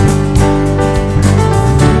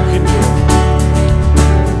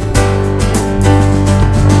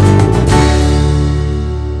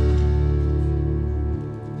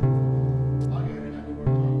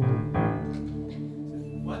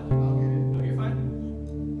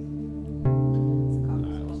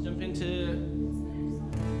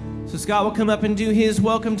Scott will come up and do his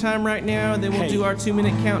welcome time right now, and then we'll do our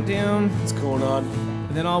 2-minute countdown. What's going on?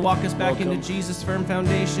 And then I'll walk us back into Jesus Firm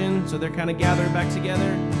Foundation, so they're kind of gathering back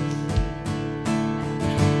together.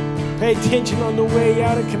 Pay attention on the way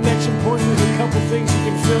out at Connection Point. There's a couple things you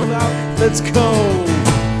can fill out. Let's go.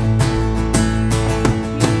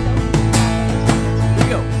 Here we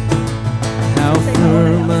go. How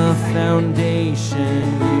firm a foundation,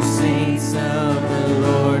 you saints of the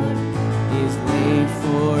Lord, is laid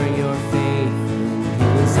for your faith in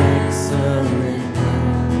His excellent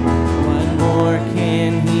love. What more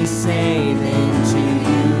can He say than to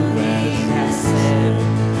you He has said?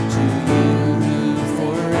 To you who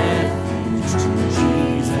for refuge to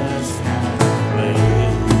Jesus have fled.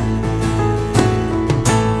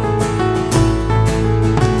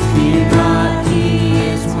 Fear not, He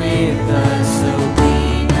is with us, so be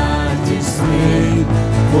not dismayed,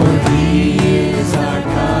 for He is our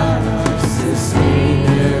God, our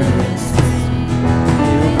sustainer and strength.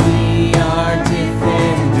 He'll be our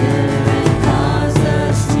defender and cause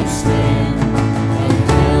us to stand, and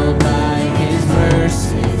held by His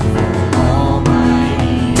mercy from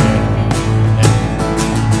almighty hand.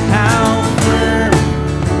 How firm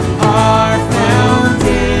our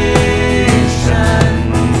foundation,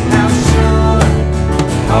 how sure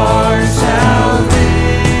our salvation,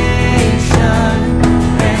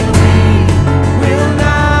 and we will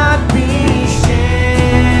not be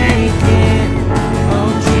shaken.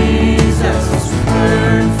 Oh, Jesus,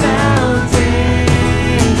 firm foundation.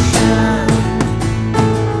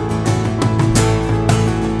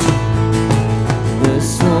 The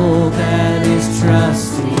soul that is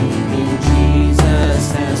trusting in Jesus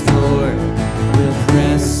as Lord will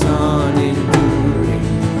press on, enduring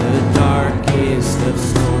the darkest of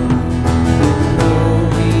storms. Though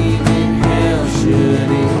even hell should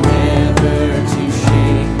endeavor to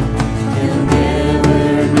shake, he'll never,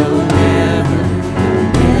 no never, he'll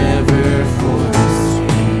never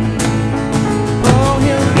forsake. Oh,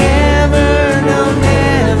 he'll never, no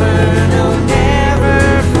never, no never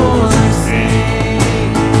forsake.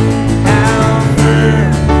 How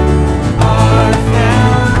firm our foundation,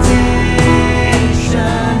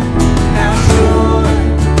 how sure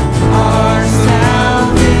our salvation,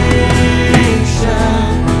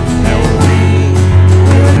 and we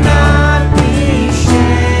will not be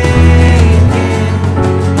shaken.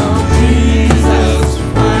 Oh, Jesus,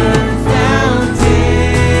 firm foundation.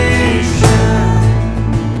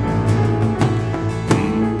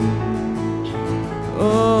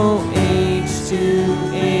 Oh, age to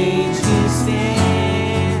age He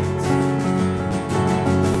stands,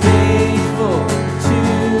 faithful to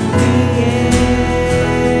the end.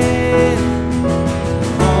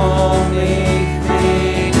 All may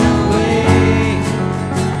fade away,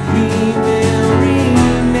 He will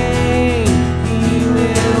remain, He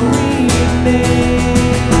will remain.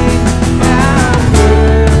 How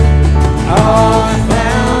firm our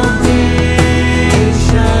foundation,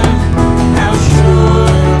 how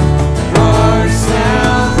sure our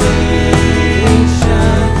salvation,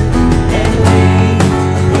 and we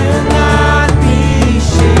will not be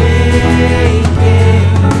shaken.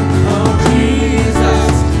 Oh,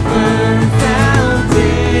 Jesus, firm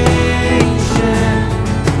foundation.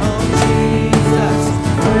 Oh, Jesus,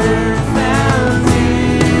 firm foundation.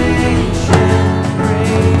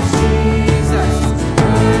 Praise Jesus,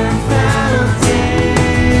 firm foundation.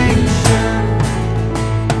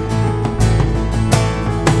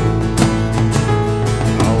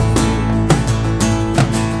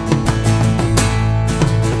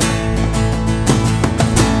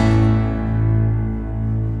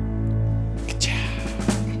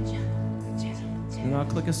 And I'll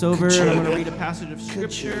click us over, and I'm going to read a passage of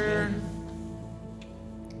Scripture.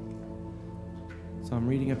 So I'm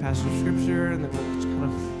reading a passage of Scripture, and then we'll just kind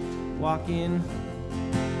of walk in.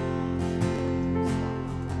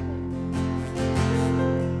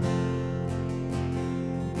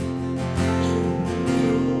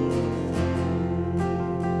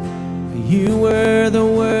 You were the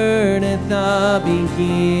Word at the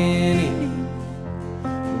beginning,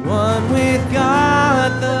 one with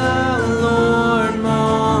God the Lord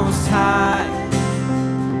Most High.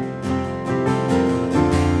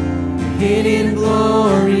 Your hidden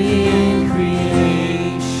glory in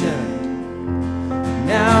creation,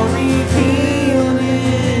 now revealed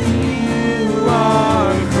in you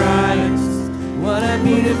are Christ. What a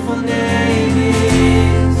beautiful name it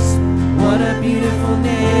is! What a beautiful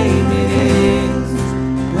name it is!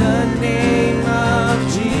 The name of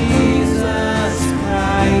Jesus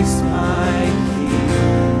Christ, my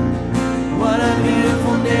King. What a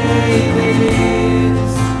beautiful name it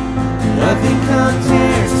is! Nothing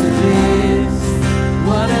compares to this.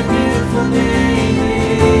 What a beautiful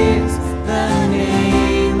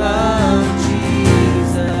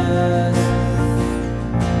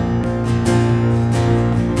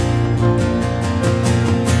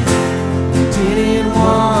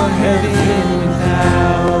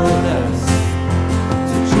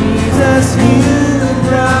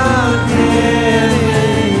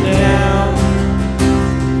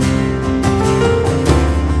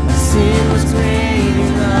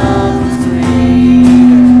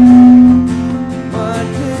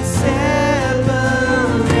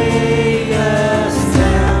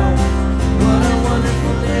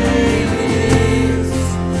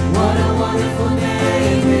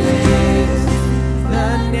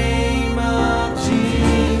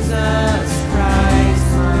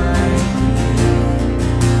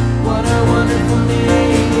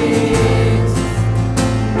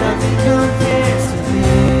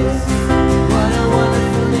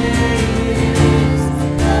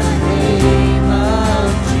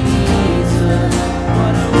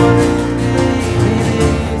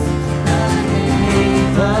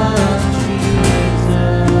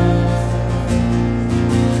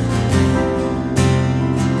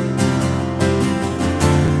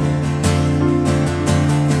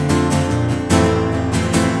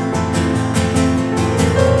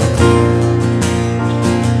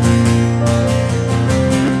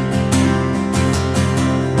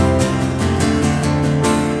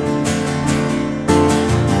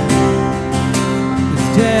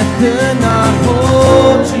could not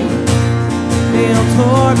hold you. Veil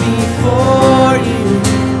tore before you.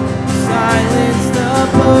 Silence the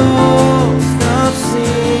boast of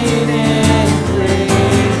sin and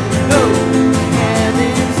grave. Go!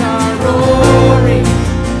 Heavens are roaring,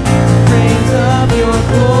 praise of your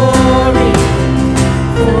glory.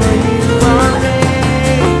 For you are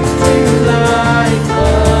raised to life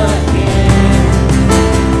again.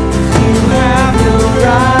 You have no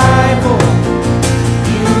rival,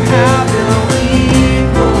 you have no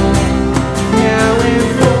equal. Now and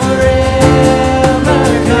forever,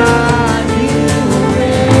 God, you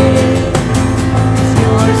reign.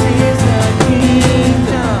 Yours is the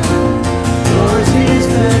kingdom, yours is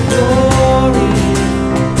the glory,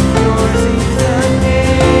 yours is the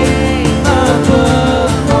name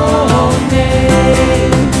above all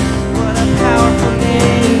names. What a powerful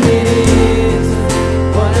name it is!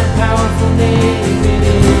 What a powerful name it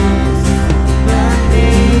is! The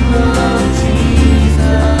name of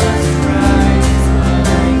Jesus Christ,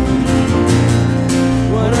 my King.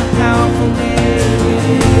 What a powerful name it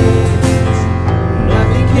is!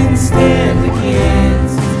 Nothing can stand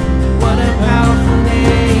against. What a powerful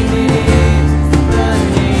name it is! The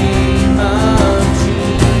name of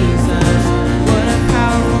Jesus. What a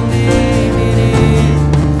powerful name it is!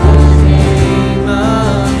 The name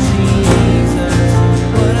of Jesus.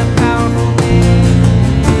 What a powerful name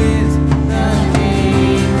it is! The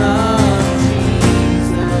name of Jesus.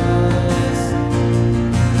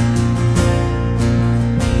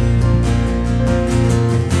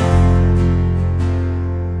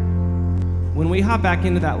 When we hop back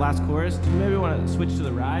into that last chorus, do you maybe want to switch to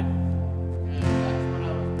the ride?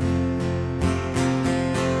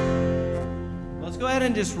 Let's go ahead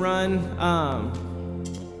and just run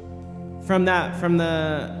from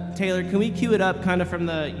the Taylor. Can we cue it up kind of from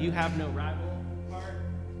the "You Have No Rival" part?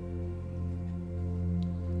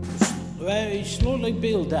 Very slowly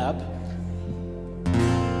build up.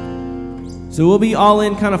 So we'll be all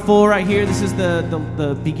in kind of full right here. This is the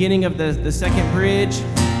beginning of the second bridge.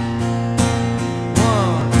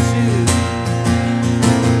 1, 2.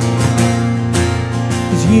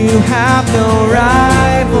 'Cause you have no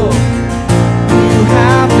rival, you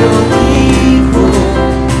have no equal.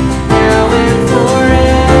 Now and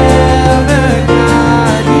forever,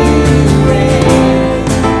 God, you reign.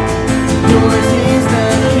 Yours is the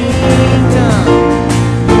kingdom,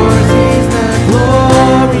 yours is the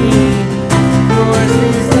glory, yours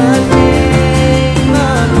is the name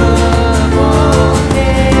above all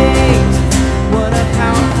names. What a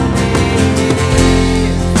powerful name it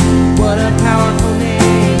is! What a powerful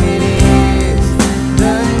name it is!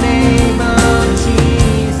 The name of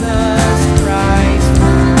Jesus Christ,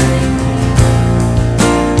 my King.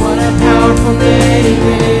 What a powerful name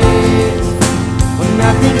it is! Well,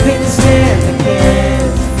 nothing can stand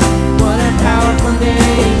against. What a powerful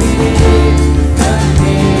name it is! The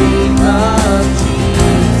name of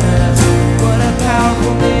Jesus. What a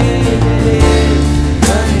powerful name it is!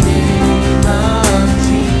 The name of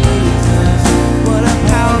Jesus. What a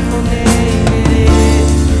powerful name it is!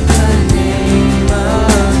 The name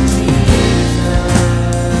of Jesus.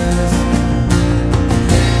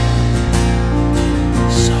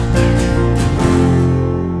 So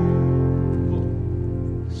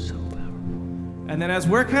powerful. And then as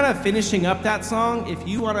we're kind of finishing up that song, if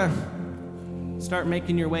you want to start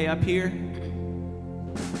making your way up here,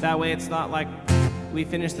 that way it's not like we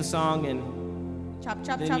finish the song and Chop,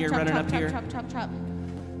 chop, Then chop, you're chop, running chop, up chop, here. chop, chop, chop.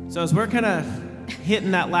 so as we're kind of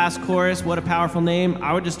hitting that last chorus, what a powerful name,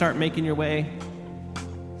 I would just start making your way.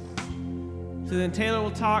 So then Taylor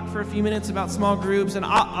will talk for a few minutes about small groups, and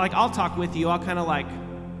I'll talk with you. I'll kind of like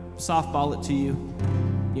softball it to you,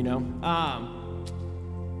 you know.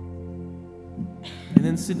 And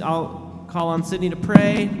then I'll call on Sydney to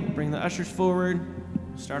pray, bring the ushers forward,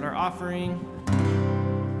 start our offering.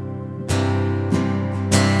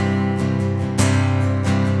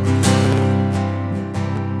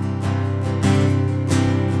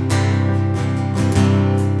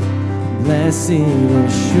 Blessed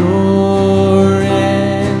assurance,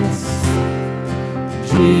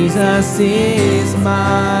 Jesus is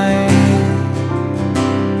mine.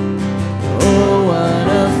 Oh, what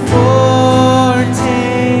a foretaste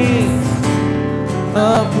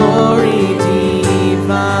of glory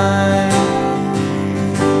divine,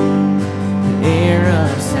 heir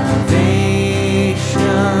of salvation,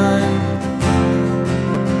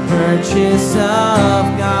 purchase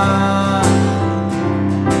of God,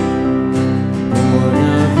 born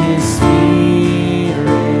of His Spirit,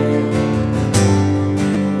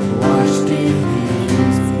 washed in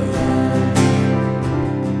His blood.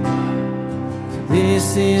 This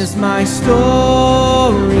is my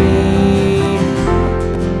story.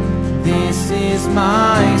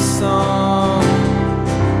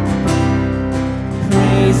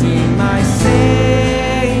 praising my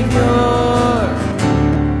Savior,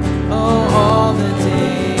 oh, all the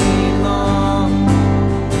day long.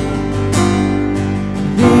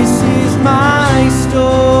 This is my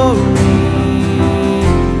story,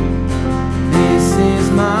 this is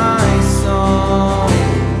my song,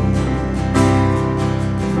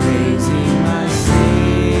 praising my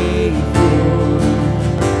Savior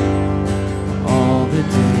all the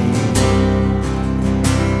day.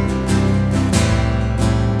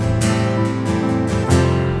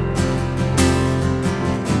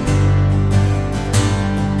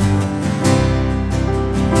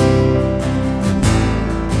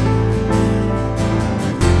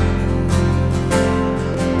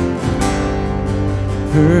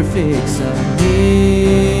 Perfect submission,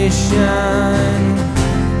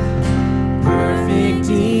 perfect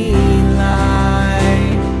delight,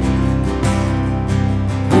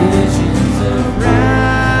 visions of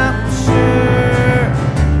rapture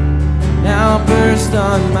now burst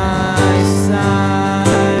on my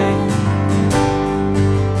sight.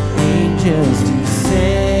 Angels descending,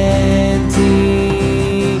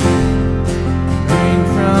 bring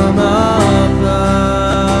from above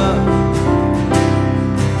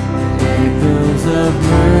echoes of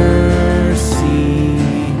mercy,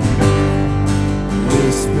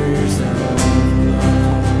 whispers of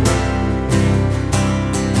love.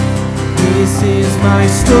 This is my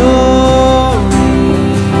story,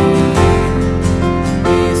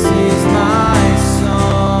 this is my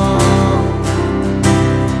song,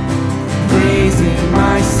 praising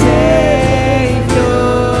my Savior,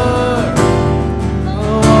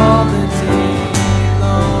 oh, all the day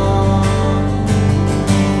long.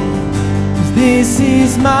 This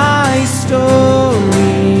is my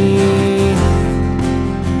story,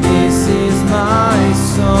 this is my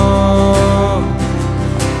song,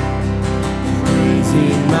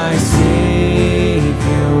 praising my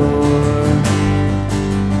Savior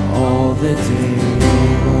all the day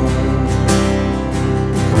long.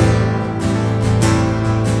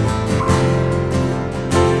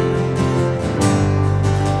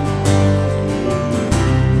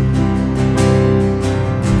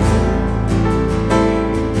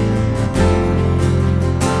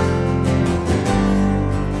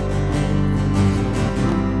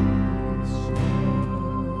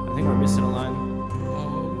 I think we're missing a line.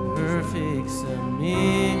 Perfect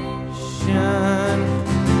submission,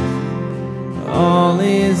 all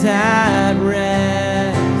is at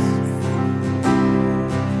rest.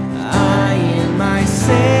 I in my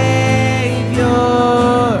Savior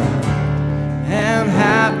am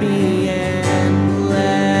happy and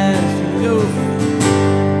blessed. Go.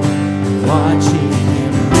 Watching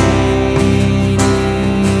Him reigning,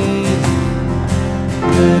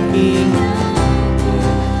 looking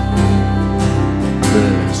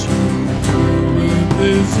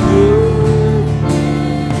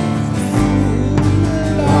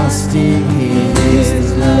lost in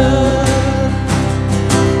His love.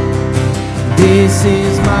 This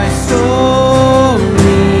is my story,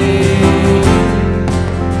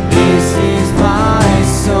 this is my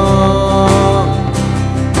song,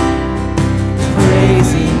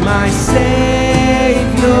 praising my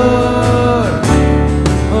Savior,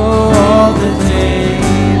 oh, all the day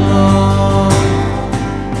long.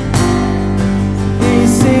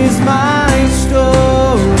 This is my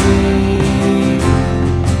story,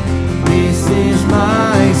 this is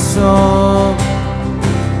my song,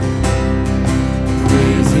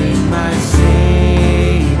 praising my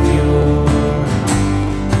Savior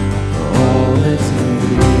all the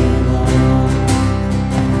day long.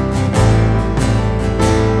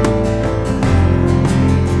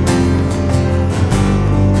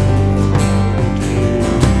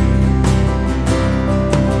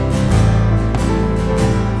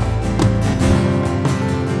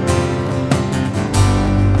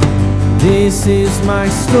 This is my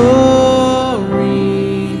story,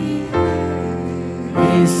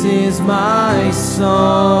 this is my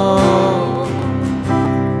song,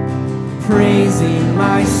 praising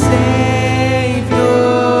my Savior